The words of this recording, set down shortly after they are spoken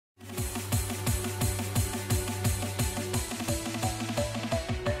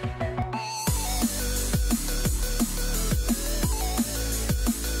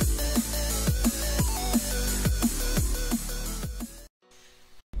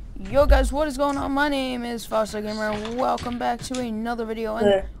Yo guys, what is going on? My name is FiveStarGamer and welcome back to another video.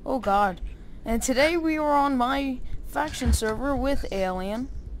 And oh god. And today we are on my faction server with Alien.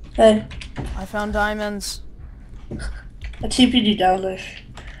 Hey. I found diamonds. I TP'd you down there.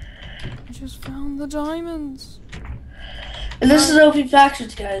 I just found the diamonds. And this is OP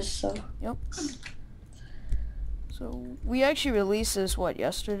Factions, guys, so. Yep. So, we actually released this, what,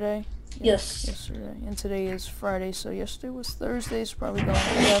 yesterday? Yes. Yesterday. And today is Friday, so yesterday was Thursday, so probably going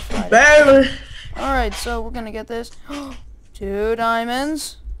to be Friday. Barely. Alright, so we're gonna get this. 2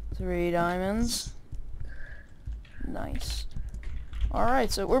 diamonds. 3 diamonds. Nice.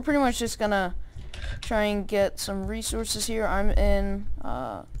 Alright, so we're pretty much just gonna try and get some resources here. I'm in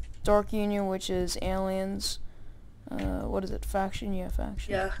Dark Union, which is Aliens. What is it? Faction? Yeah,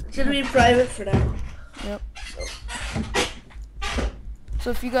 faction. Yeah, it's gonna be private for now. Yep. So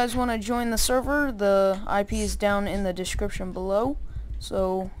if you guys want to join the server, the IP is down in the description below.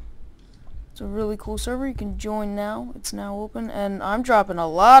 So it's a really cool server. You can join now. It's now open, and I'm dropping a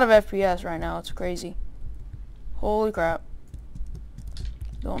lot of FPS right now. It's crazy. Holy crap.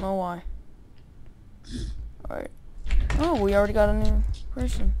 Don't know why. Alright. Oh, we already got a new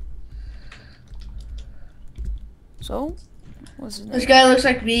person. So, what's his name? This guy looks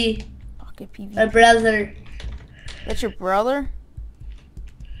like me. Pocket PvP. My brother. That's your brother?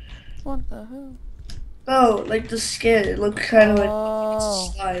 What the hell? Oh, like the skin. It looks kind of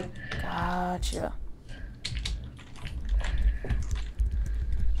Oh, like slime. gotcha.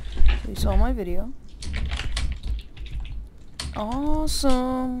 You saw my video.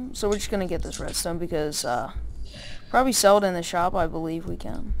 Awesome. So we're just gonna get this redstone because probably sell it in the shop. I believe we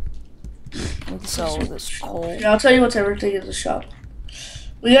can. We can sell this coal. Yeah, I'll tell you what's everything in the shop.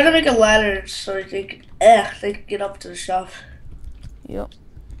 We gotta make a ladder so they can get up to the shop. Yep.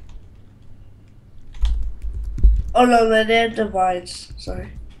 Oh no, they had divides.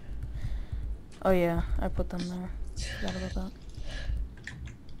 Sorry. Oh yeah, I put them there. Forgot about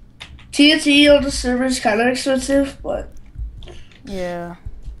that. TNT on the server is kind of expensive, but Yeah.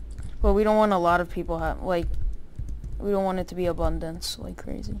 But we don't want a lot of people we don't want it to be abundance like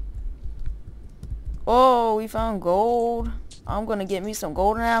crazy. Oh, we found gold. I'm gonna get me some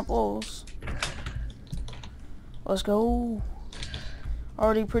golden apples. Let's go.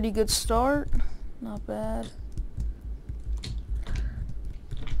 Already pretty good start. Not bad.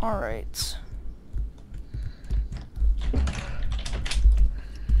 Alright.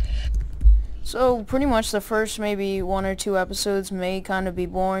 So, pretty much the first maybe 1 or 2 episodes may kind of be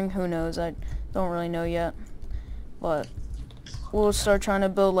boring. Who knows? I don't really know yet. But we'll start trying to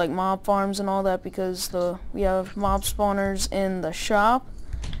build like mob farms and all that because we have mob spawners in the shop.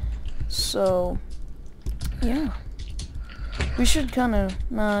 So, yeah. We should kind of...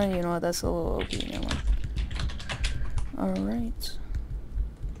 Nah, you know what? That's a little OP. Never mind. Alright.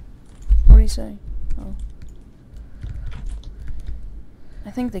 What do you say? Oh.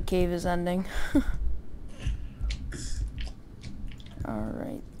 I think the cave is ending.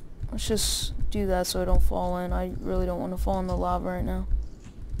 Alright. Let's just do that so I don't fall in. I really don't want to fall in the lava right now.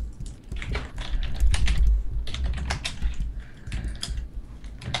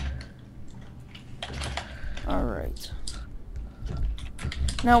 Alright.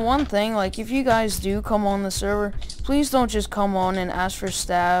 Now one thing, like if you guys do come on the server, please don't just come on and ask for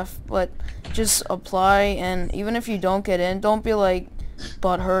staff, but just apply, and even if you don't get in, don't be like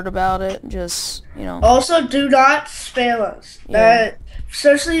butthurt about it. Just, you know. also do not spam us. Yeah.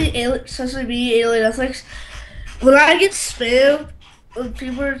 Especially me, Alien Ethics. When I get spammed, when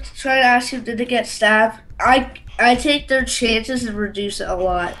people are trying to ask you did they get staff, I take their chances and reduce it a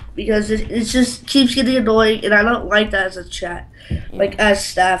lot because it just keeps getting annoying, and I don't like that as a chat, like as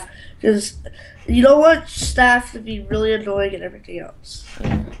staff, because you don't want staff to be really annoying and everything else.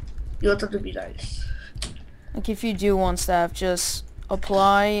 Yeah. You want them to be nice. Like if you do want staff, just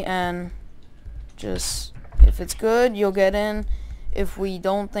apply, and just if it's good, you'll get in. If we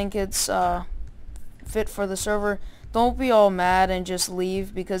don't think it's fit for the server, don't be all mad and just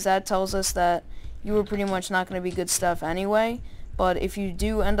leave, because that tells us that you were pretty much not going to be good stuff anyway. But if you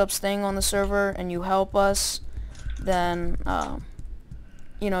do end up staying on the server and you help us, then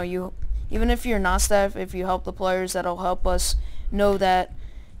you know, even if you're not staff, if you help the players, that'll help us know that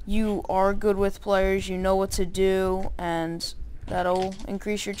you are good with players, you know what to do, and that'll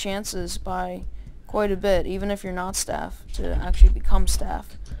increase your chances by quite a bit, even if you're not staff, to actually become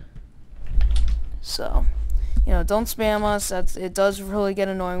staff. So, you know, don't spam us. It does really get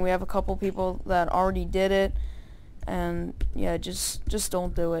annoying. We have a couple people that already did it, and yeah, just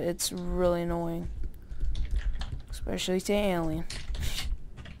don't do it. It's really annoying, especially to Alien.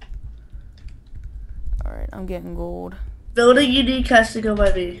 Alright, I'm getting gold. Building unique has to go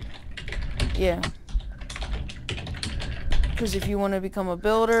by me. Yeah. Because if you want to become a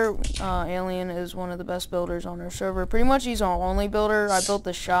builder, Alien is one of the best builders on our server. Pretty much he's our only builder. I built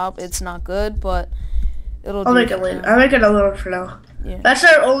the shop. It's not good, but it'll I'll do make it later. I'll make another one for now. Yeah. That's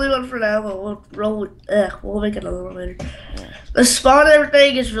our only one for now, but we'll make another one later. Yeah. The spawn and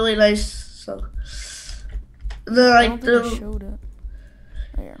everything is really nice, so I don't think I showed it.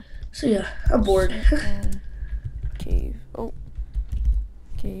 There. So yeah, I'm bored. Cave. Oh.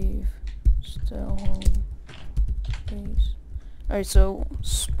 Cave. Still home. Base. Alright, so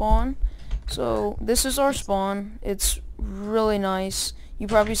spawn. So this is our spawn. It's really nice. You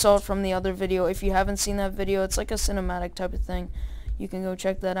probably saw it from the other video. If you haven't seen that video, it's like a cinematic type of thing. You can go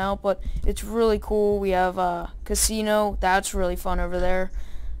check that out, but it's really cool. We have a casino. That's really fun over there.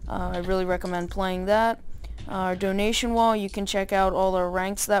 I really recommend playing that. Our donation wall, you can check out all our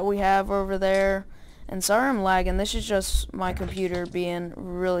ranks that we have over there. And sorry I'm lagging. This is just my computer being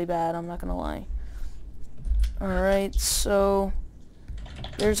really bad. I'm not gonna lie. Alright, so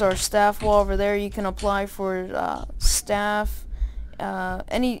there's our staff wall over there. You can apply for staff.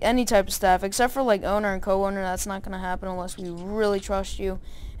 Any type of staff, except for like owner and co-owner. That's not going to happen unless we really trust you.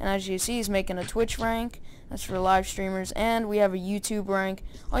 And as you see, he's making a Twitch rank. That's for live streamers. And we have a YouTube rank.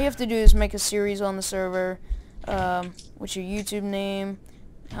 All you have to do is make a series on the server. What's your YouTube name?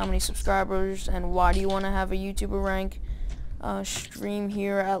 How many subscribers? And why do you want to have a YouTuber rank? Stream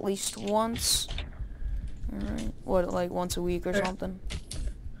here at least once. Alright. What, like once a week or something?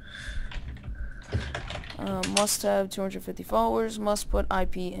 Must have 250 followers, must put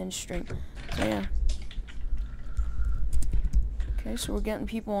IP in stream. So yeah. Okay, so we're getting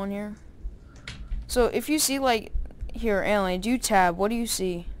people on here. So if you see like, here, Alien, do tab, what do you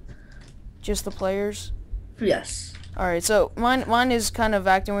see? Just the players? Yes. Alright, so mine is kind of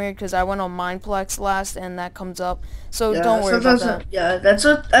acting weird because I went on Mineplex last and that comes up. So yeah, don't worry about that. Yeah, that's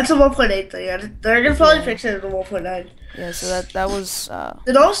a 1.8 thing. They're gonna probably fix it in 1.9. Yeah, so that was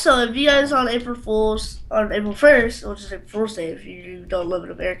And also, if you guys on April 1st, which is April Fool's Day if you don't live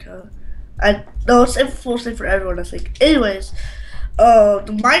in America. No, it's April Fool's Day for everyone, I think. Anyways, the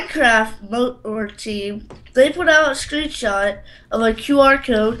Minecraft team, they put out a screenshot of a QR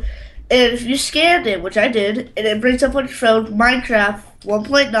code, and if you scanned it, which I did, and it brings up on your phone Minecraft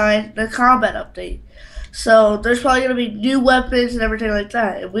 1.9, the combat update. So there's probably gonna be new weapons and everything like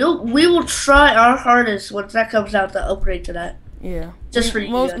that. And we will try our hardest once that comes out to upgrade to that. Yeah. Just for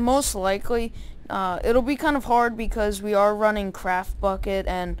you guys. Most likely, it'll be kind of hard because we are running Craft Bucket,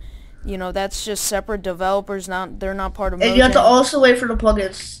 and you know that's just separate developers. They're not part of. And you have to also wait for the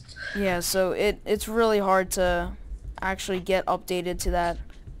plugins. Yeah, so it's really hard to actually get updated to that,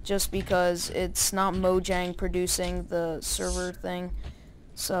 just because it's not Mojang producing the server thing.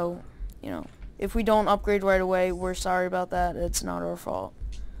 So, you know. If we don't upgrade right away, we're sorry about that. It's not our fault.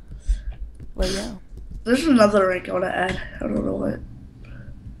 But yeah. There's another rank I want to add. I don't know what.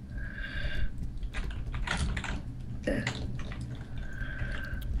 Yeah.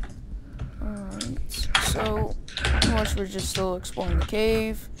 Alright. So, pretty much we're just still exploring the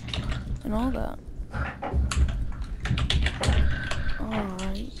cave and all that.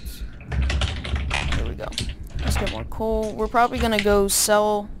 Alright. There we go. Let's get more coal. We're probably going to go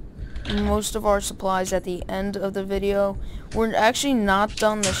sell most of our supplies at the end of the video. We're actually not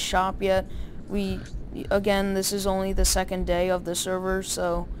done the shop yet. Again, this is only the second day of the server,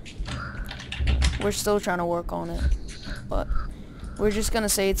 so we're still trying to work on it. But we're just gonna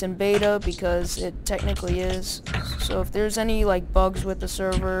say it's in beta because it technically is. So if there's any like bugs with the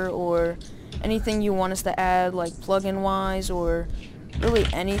server or anything you want us to add, like plugin wise or really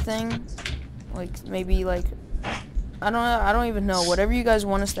anything, like maybe like I don't even know. Whatever you guys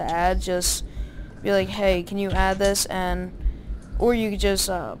want us to add, just be like, hey, can you add this? Or you could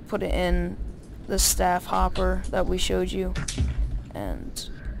just put it in the staff hopper that we showed you. And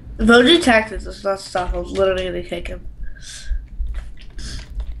if OG Tactics does not stop, I'm literally gonna kick him.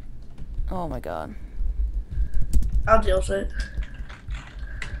 oh my god. I'll deal with it.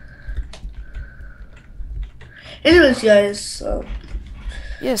 Anyways, guys, so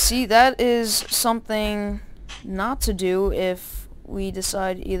Yeah, see, that is something not to do if we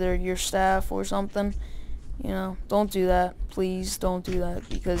decide either your staff or something. You know, don't do that. Please don't do that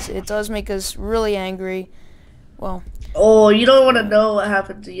because it does make us really angry. Well, oh, you don't want to know what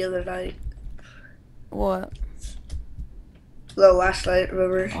happened the other night. What? No, last night,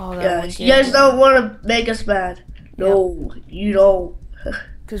 remember? Oh, yeah, you guys don't want to make us mad. No, yep. You don't.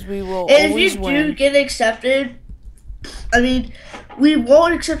 Because we will and always if you win. do get accepted, I mean, we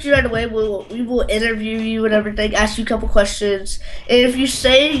won't accept you right away. We will interview you and everything, ask you a couple questions. And if you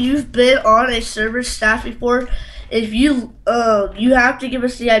say you've been on a server staff before, if you have to give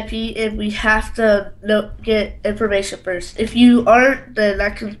us the IP, and we have to get information first. If you aren't, then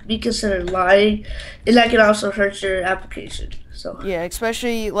that could be considered lying, and that can also hurt your application. So Yeah,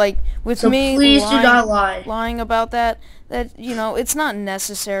 especially like with so me please do not lie. lying about that it's not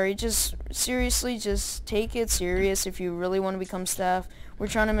necessary. Just seriously, just take it serious if you really want to become staff. We're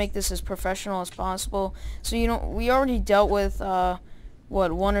trying to make this as professional as possible. So we already dealt with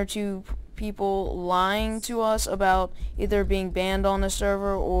one or two people lying to us about either being banned on the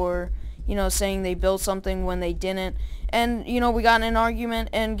server or saying they built something when they didn't. And we got in an argument,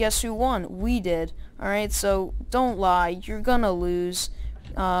 and guess who won? We did. Alright, so don't lie. You're gonna lose.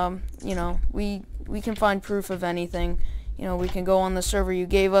 We can find proof of anything. We can go on the server you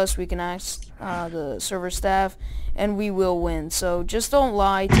gave us, we can ask the server staff, and we will win. So just don't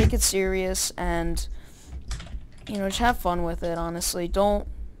lie, take it serious, and just have fun with it, honestly. Don't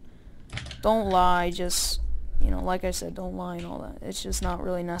lie, just like I said, don't lie and all that. It's just not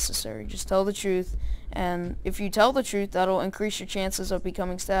really necessary. Just tell the truth, and if you tell the truth, that'll increase your chances of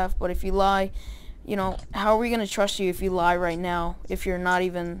becoming staff. But if you lie, how are we going to trust you if you lie right now, if you're not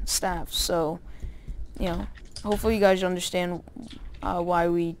even staff? So, hopefully you guys understand why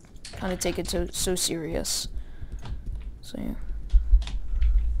we kind of take it so serious. So, yeah.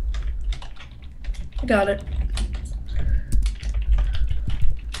 Got it.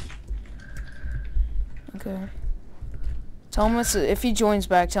 Okay. Tell him if he joins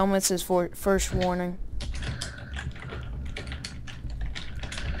back, tell him it's his first warning.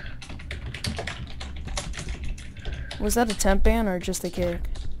 Was that a temp ban or just a kick?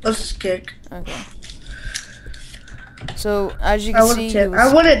 That's just a kick. Okay. So, as you can see...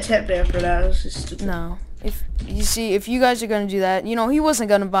 I wanted temp ban for that. It was just stupid. No. If you guys are going to do that, he wasn't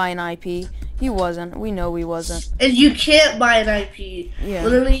going to buy an IP. He wasn't. We know he wasn't. And you can't buy an IP. Yeah.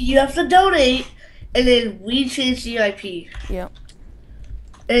 Literally, you have to donate, and then we change the IP. Yep.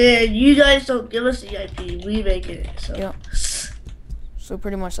 And you guys don't give us the IP. We make it. So. Yep. So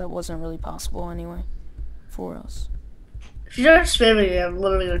pretty much that wasn't really possible anyway for us. If you're not spamming it, I'm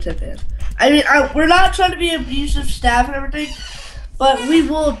literally going to tip in. I mean, we're not trying to be abusive staff and everything, but we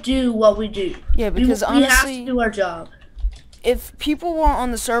will do what we do. Yeah, because honestly... we have to do our job. If people weren't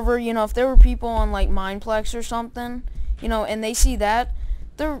on the server, if there were people on, like, Mineplex or something, and they see that,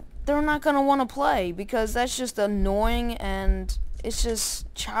 they're not going to want to play, because that's just annoying, and it's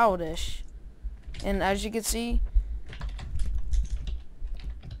just childish. And as you can see,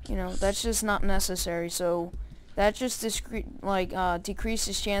 that's just not necessary, so... That just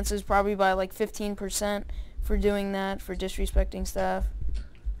decreases chances probably by like 15% for doing that, for disrespecting staff.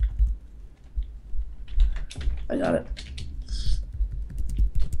 I got it.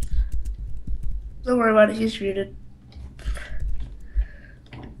 Don't worry about it, he's muted.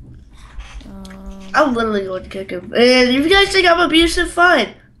 I'm literally going to kick him. And if you guys think I'm abusive,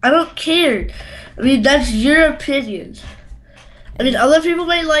 fine. I don't care. I mean, that's your opinion. I mean, other people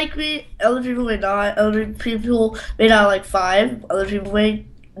may like me, other people may not. Other people may not like Five. Other people may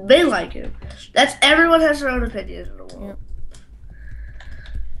like him. Everyone has their own opinion in the world.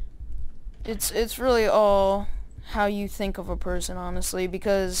 Yep. It's really all how you think of a person, honestly,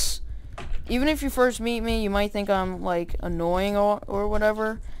 because even if you first meet me, you might think I'm like annoying or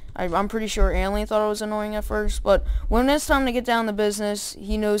whatever. I'm pretty sure Alien thought I was annoying at first, but when it's time to get down to business,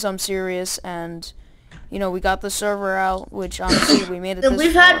 he knows I'm serious, and we got the server out, which honestly we made it this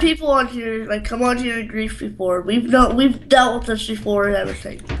we've far. had people on here, like, come on here and grief before. We've dealt with this before and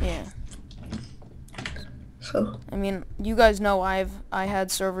everything. Yeah. So. I mean, you guys know I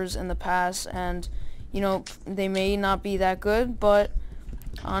had servers in the past, and, they may not be that good, but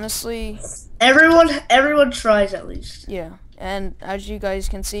honestly... Everyone tries at least. Yeah. And as you guys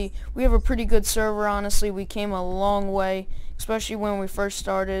can see, we have a pretty good server, honestly. We came a long way, especially when we first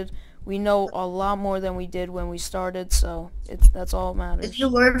started. We know a lot more than we did when we started, so that's all that matters. And you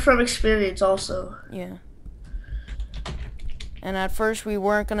learn from experience also. Yeah. And at first we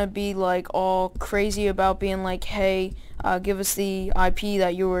weren't going to be like all crazy about being like, hey, give us the IP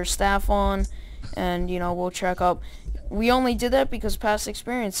that you were staff on, and, we'll check up. We only did that because past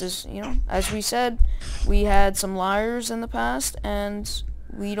experiences, as we said, we had some liars in the past, and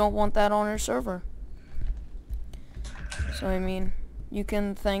we don't want that on our server. So, I mean, you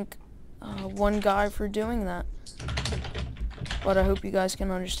can thank one guy for doing that. But I hope you guys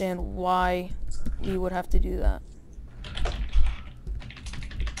can understand why we would have to do that.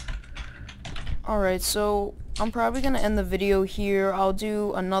 Alright, so I'm probably going to end the video here. I'll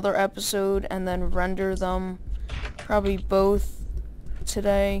do another episode and then render them, probably both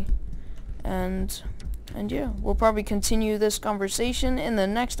today. And yeah, we'll probably continue this conversation in the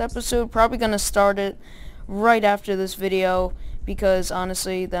next episode. Probably going to start it right after this video, because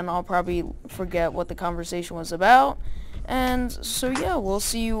honestly then I'll probably forget what the conversation was about. And so yeah, we'll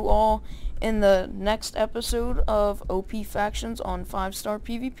see you all in the next episode of OP Factions on 5-Star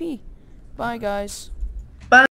PvP. Bye guys.